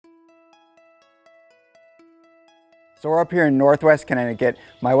So we're up here in Northwest Connecticut.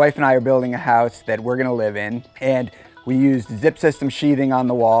 My wife and I are building a house that we're gonna live in, and we used zip system sheathing on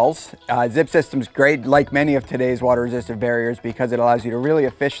the walls. Zip system's great, like many of today's water resistive barriers, because it allows you to really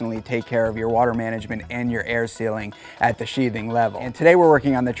efficiently take care of your water management and your air sealing at the sheathing level. And today we're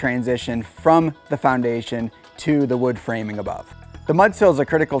working on the transition from the foundation to the wood framing above. The mudsill is a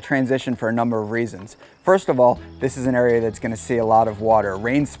critical transition for a number of reasons. First of all, this is an area that's going to see a lot of water.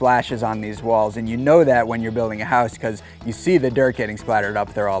 Rain splashes on these walls, and you know that when you're building a house because you see the dirt getting splattered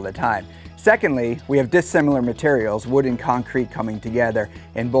up there all the time. Secondly, we have dissimilar materials, wood and concrete coming together,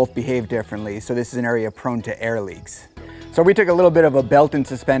 and both behave differently, so this is an area prone to air leaks. So we took a little bit of a belt and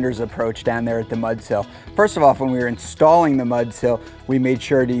suspenders approach down there at the mudsill. First of all, when we were installing the mudsill, we made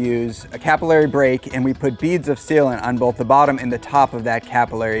sure to use a capillary break, and we put beads of sealant on both the bottom and the top of that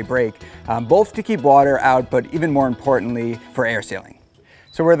capillary break, both to keep water out, but even more importantly, for air sealing.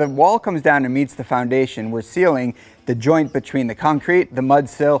 So where the wall comes down and meets the foundation, we're sealing the joint between the concrete, the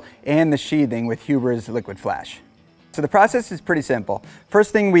mudsill, and the sheathing with Huber's liquid flash. So the process is pretty simple.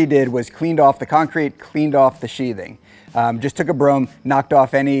 First thing we did was cleaned off the concrete, cleaned off the sheathing. Just took a broom, knocked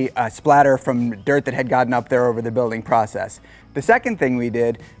off any splatter from dirt that had gotten up there over the building process. The second thing we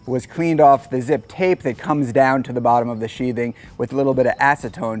did was cleaned off the zip tape that comes down to the bottom of the sheathing with a little bit of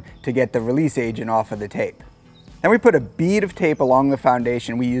acetone to get the release agent off of the tape. Then we put a bead of tape along the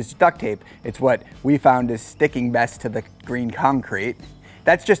foundation. We used duct tape. It's what we found is sticking best to the green concrete.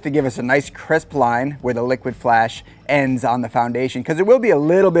 That's just to give us a nice crisp line where the liquid flash ends on the foundation, because it will be a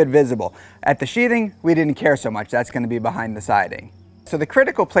little bit visible. At the sheathing, we didn't care so much. That's going to be behind the siding. So the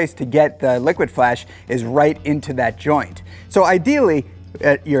critical place to get the liquid flash is right into that joint. So ideally,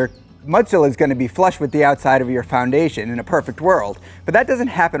 your mudsill is going to be flush with the outside of your foundation in a perfect world, but that doesn't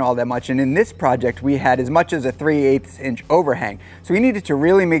happen all that much, and in this project we had as much as a 3/8 inch overhang. So we needed to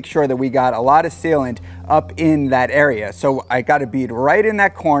really make sure that we got a lot of sealant up in that area. So I got a bead right in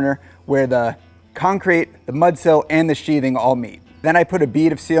that corner where the concrete, the mudsill, and the sheathing all meet. Then I put a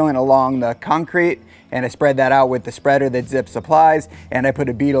bead of sealant along the concrete, and I spread that out with the spreader that Zip supplies, and I put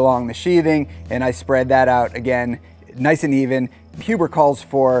a bead along the sheathing, and I spread that out again nice and even. Huber calls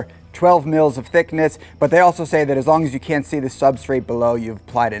for 12 mils of thickness, but they also say that as long as you can't see the substrate below, you've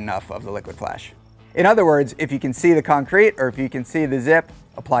applied enough of the liquid flash. In other words, if you can see the concrete or if you can see the zip,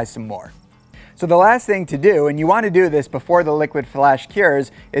 apply some more. So the last thing to do, and you want to do this before the liquid flash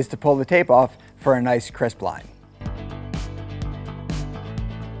cures, is to pull the tape off for a nice crisp line.